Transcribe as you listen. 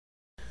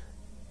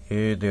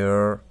Hey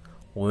there,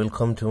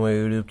 welcome to my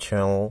YouTube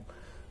channel.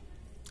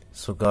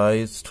 So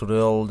guys, today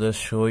I'll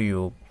just show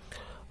you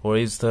what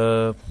is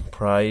the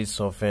price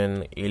of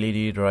an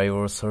LED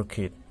driver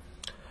circuit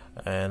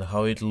and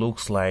how it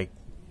looks like.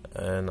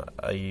 And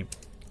I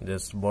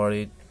just bought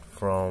it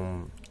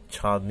from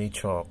Chandni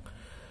Chowk.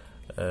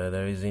 That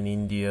is in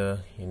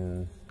India,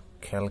 in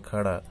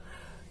Calcutta.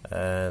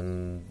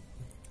 And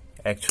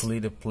actually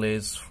the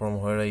place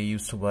from where I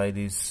used to buy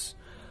this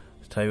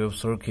type of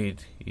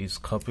circuit is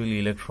Kapil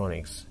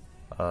Electronics.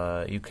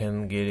 You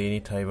can get any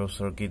type of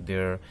circuit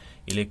there,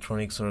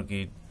 electronic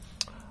circuit,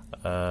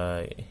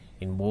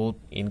 in both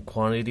in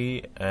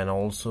quantity, and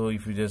also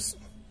if you just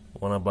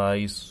wanna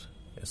buy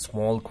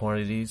small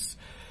quantities,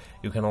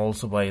 you can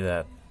also buy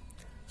that.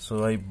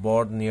 So I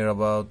bought near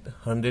about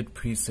 100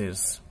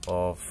 pieces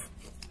of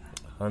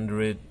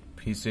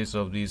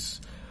this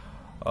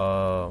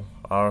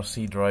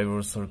RC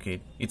driver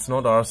circuit. It's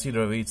not RC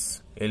driver,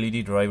 it's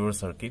LED driver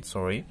circuit,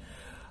 sorry.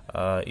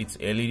 It's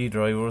LED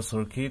driver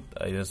circuit.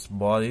 I just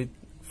bought it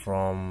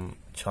from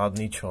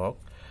Chandni Chowk,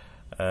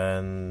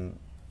 and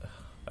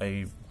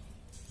I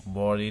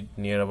bought it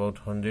near about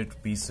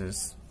 100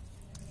 pieces.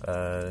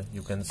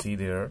 You can see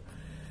there.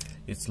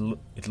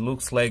 It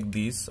looks like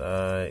this.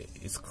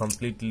 It's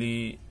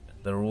completely,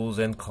 the rows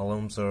and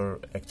columns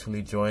are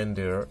actually joined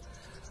there,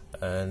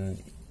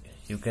 and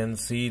you can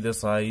see the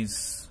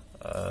size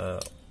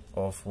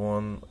of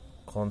one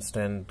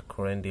constant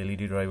current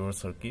LED driver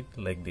circuit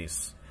like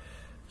this.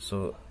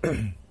 So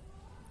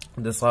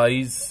the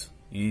size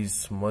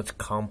is much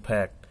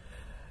compact.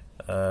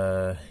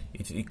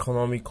 It's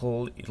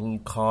economical. It will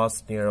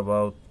cost near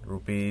about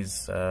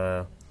rupees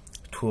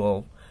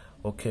 12.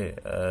 Okay,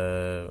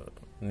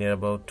 near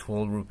about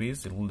 12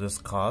 rupees it will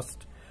just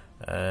cost.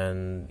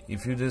 And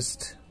if you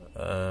just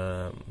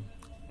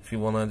if you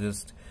wanna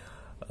just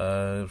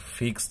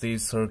fix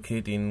this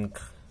circuit in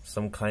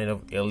some kind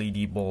of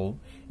LED bulb,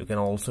 you can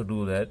also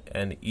do that,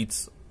 and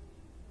it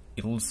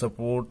will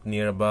support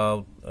near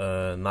about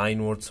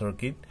 9-watt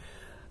circuit,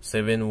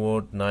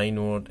 7-watt,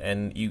 9-watt,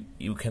 and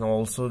you can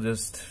also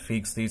just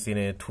fix this in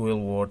a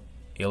 12-watt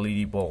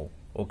LED bulb.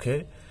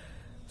 Okay,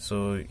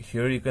 so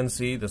here you can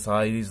see the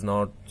size is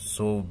not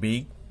so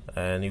big,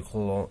 and you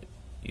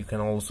can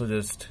also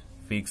just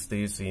fix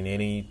this in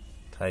any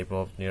type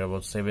of near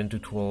about 7 to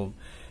 12,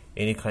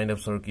 any kind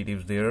of circuit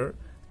is there,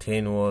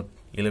 10-watt,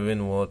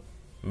 11-watt,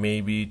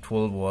 maybe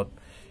 12-watt.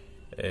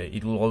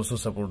 It will also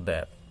support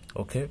that.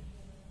 Okay,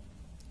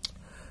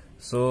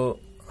 so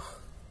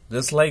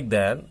just like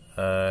that,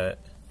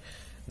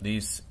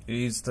 this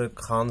is the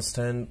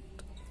constant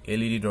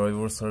LED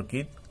driver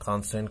circuit,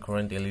 constant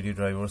current LED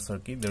driver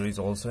circuit. There is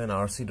also an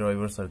RC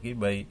driver circuit,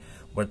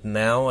 but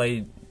now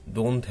I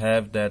don't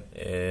have that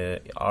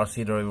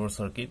RC driver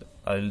circuit.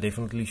 I will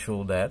definitely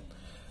show that.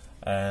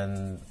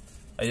 And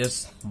I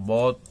just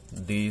bought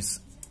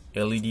this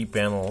LED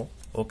panel.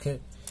 Okay,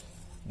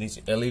 this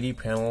LED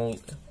panel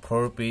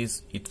per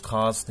piece, it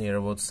costs near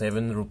about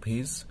 7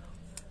 rupees.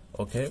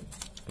 Okay,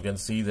 you can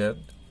see that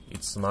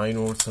it's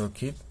 9-watt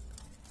circuit.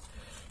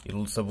 It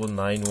will support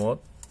 9-watt.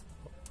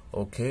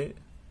 Okay,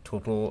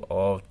 total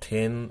of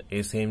 10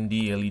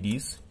 SMD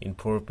LEDs in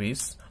per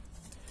piece.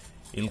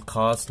 It'll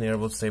cost near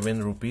about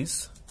 7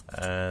 rupees.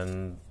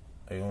 And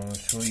I want to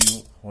show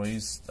you what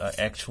is the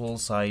actual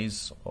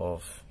size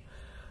of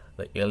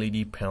the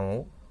LED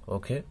panel.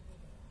 Okay,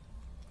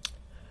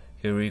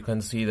 here you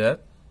can see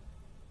that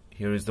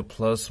here is the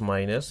plus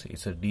minus.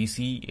 It's a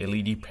DC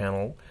LED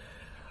panel.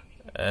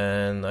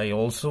 And I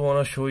also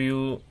want to show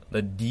you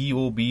the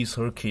DOB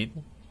circuit,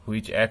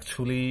 which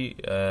actually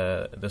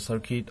the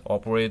circuit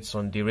operates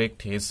on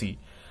direct AC,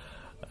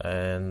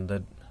 and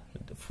the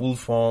full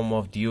form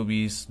of DOB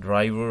is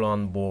driver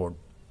on board.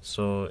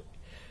 So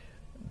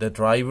the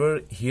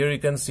driver, here you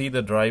can see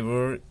the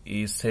driver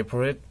is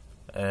separate,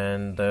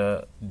 and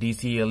the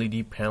DC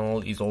LED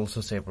panel is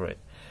also separate.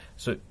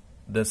 So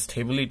the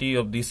stability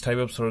of this type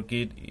of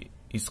circuit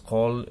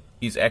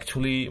is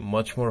actually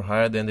much more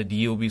higher than the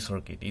DOB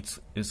circuit. It's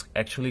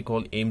actually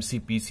called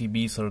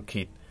MCPCB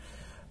circuit.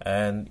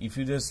 And if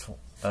you just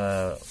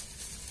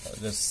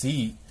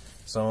see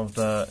some of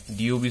the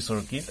DOB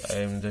circuit, I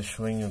am just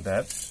showing you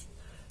that.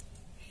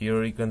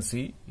 Here you can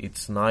see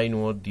it's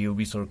 9-watt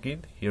DOB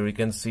circuit. Here you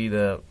can see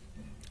the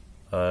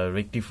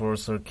rectifier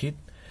circuit.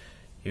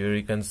 Here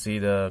you can see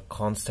the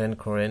constant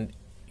current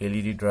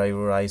LED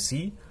driver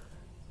IC,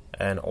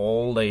 and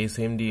all the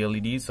SMD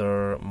LEDs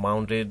are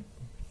mounted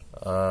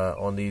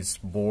on this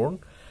board.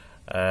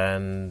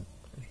 And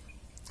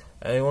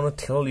I want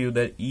to tell you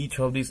that each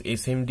of these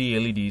SMD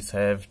LEDs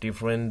have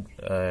different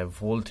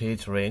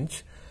voltage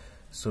range.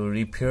 So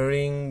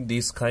repairing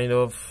this kind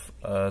of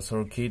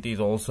circuit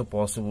is also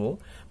possible,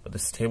 but the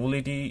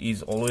stability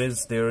is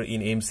always there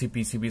in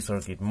MCPCB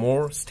circuit.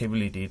 More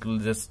stability. It will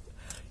just,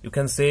 you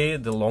can say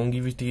the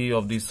longevity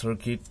of this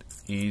circuit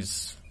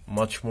is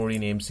much more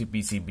in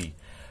MCPCB,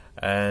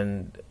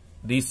 and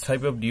this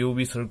type of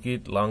DOB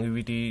circuit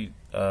longevity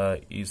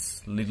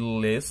is little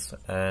less.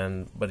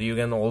 But you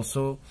can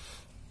also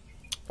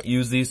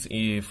use this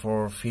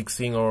for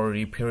fixing or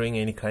repairing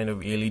any kind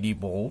of LED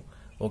bulb.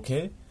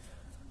 Okay,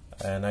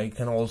 and I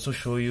can also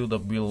show you the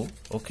bill.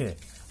 Okay,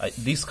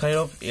 this kind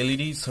of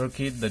LED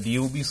circuit, the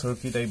DOB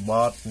circuit, I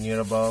bought near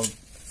about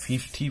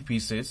 50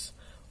 pieces.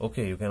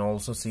 Okay, you can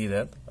also see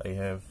that I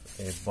have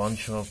a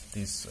bunch of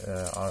this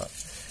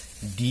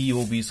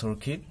DOB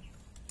circuit.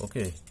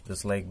 Okay,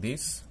 just like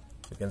this,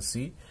 you can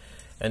see,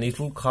 and it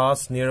will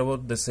cost near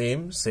about the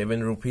same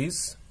 7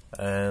 rupees,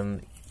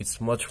 and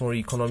it's much more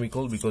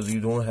economical because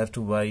you don't have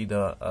to buy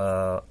the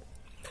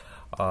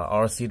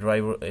RC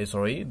driver,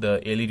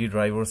 the LED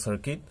driver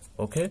circuit.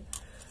 Okay,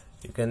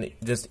 you can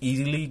just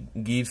easily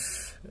give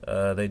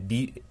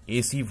the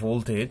AC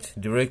voltage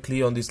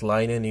directly on this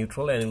line and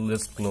neutral, and it will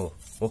just glow.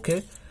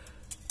 Okay,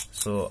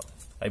 so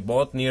I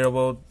bought near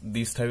about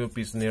this type of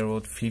piece, near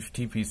about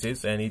 50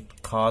 pieces, and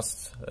it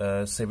costs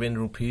 7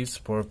 rupees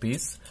per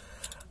piece.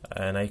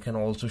 And I can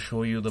also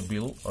show you the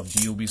bill of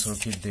DOB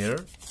circuit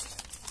there.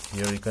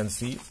 Here you can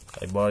see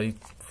I bought it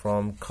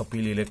from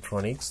Kapil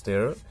Electronics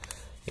there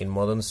in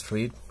Madan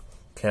Street,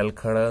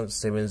 Calcutta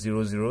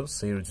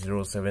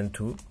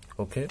 7000072.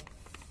 Okay,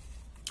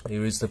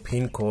 here is the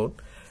pin code,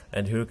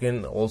 and here you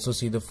can also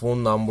see the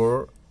phone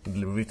number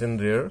written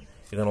there.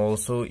 You can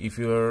also, if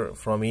you are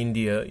from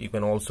India, you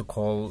can also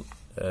call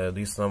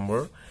this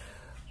number.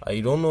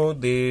 I don't know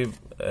they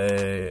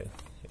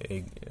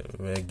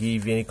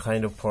give any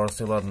kind of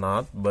parcel or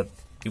not, but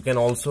you can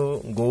also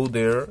go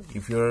there.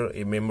 If you are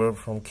a member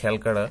from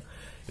Calcutta,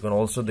 you can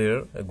also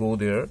go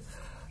there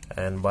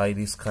and buy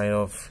this kind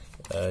of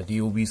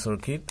DOB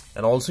circuit.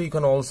 And also you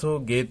can also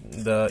get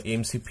the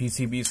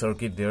MCPCB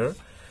circuit there,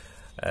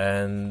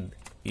 and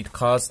it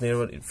costs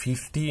near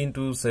 50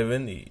 into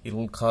 7, it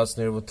will cost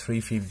near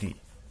 350.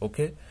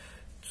 Okay,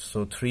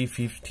 so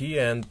 350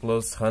 and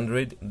plus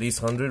 100,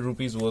 this 100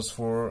 rupees was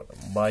for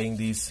buying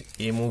this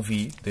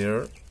MOV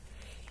there,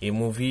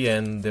 MOV,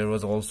 and there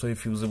was also a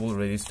fusible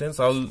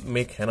resistance. I'll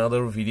make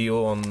another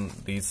video on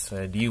this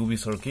DOB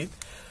circuit.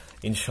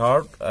 In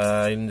short,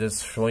 I'm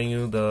just showing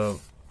you the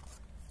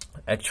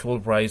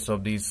actual price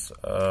of this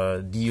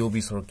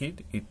DOB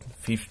circuit. It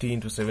 50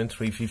 into 7,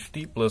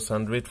 350 plus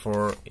 100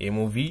 for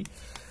MOV.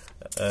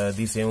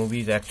 This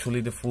MOV is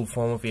actually the full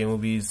form of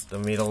MOV is the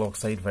metal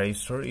oxide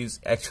varistor, is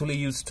actually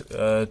used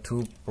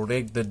to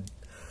protect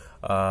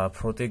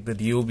the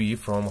DOB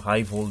from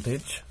high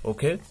voltage.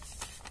 Okay,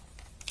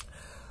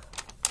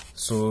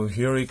 so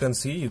here you can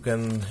see, you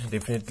can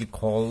definitely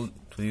call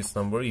to this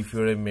number if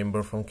you're a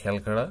member from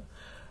Calcutta.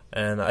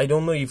 And I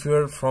don't know if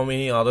you're from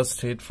any other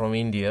state from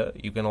India,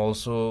 you can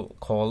also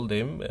call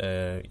them.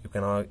 You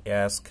can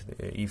ask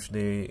if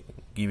they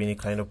give any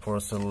kind of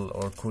parcel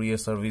or courier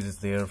service is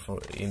there for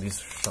in this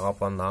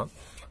shop or not.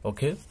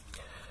 Okay,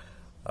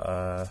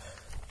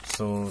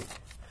 so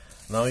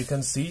now you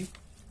can see,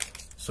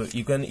 so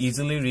you can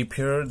easily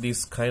repair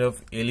this kind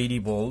of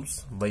LED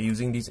bulbs by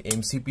using this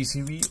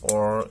MCPCB,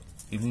 or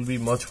it will be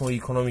much more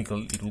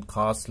economical. It will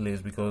cost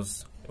less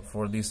because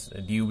for this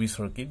DOB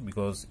circuit,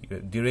 because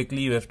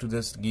directly you have to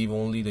just give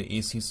only the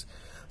AC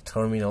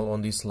terminal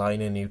on this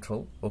line and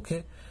neutral.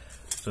 Okay,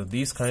 so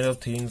these kind of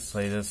things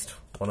I just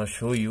want to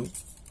show you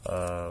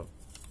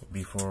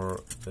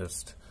before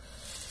just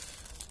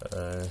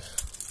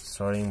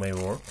starting my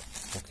work.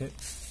 Okay,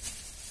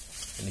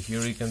 and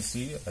here you can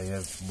see I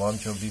have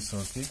bunch of these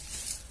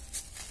circuits.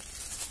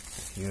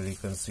 Here you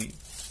can see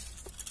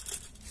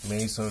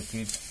many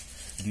circuit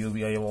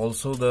DOB. I have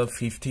also the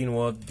 15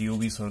 watt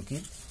DOB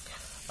circuit,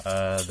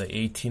 the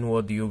 18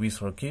 watt DOB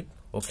circuit.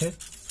 Okay,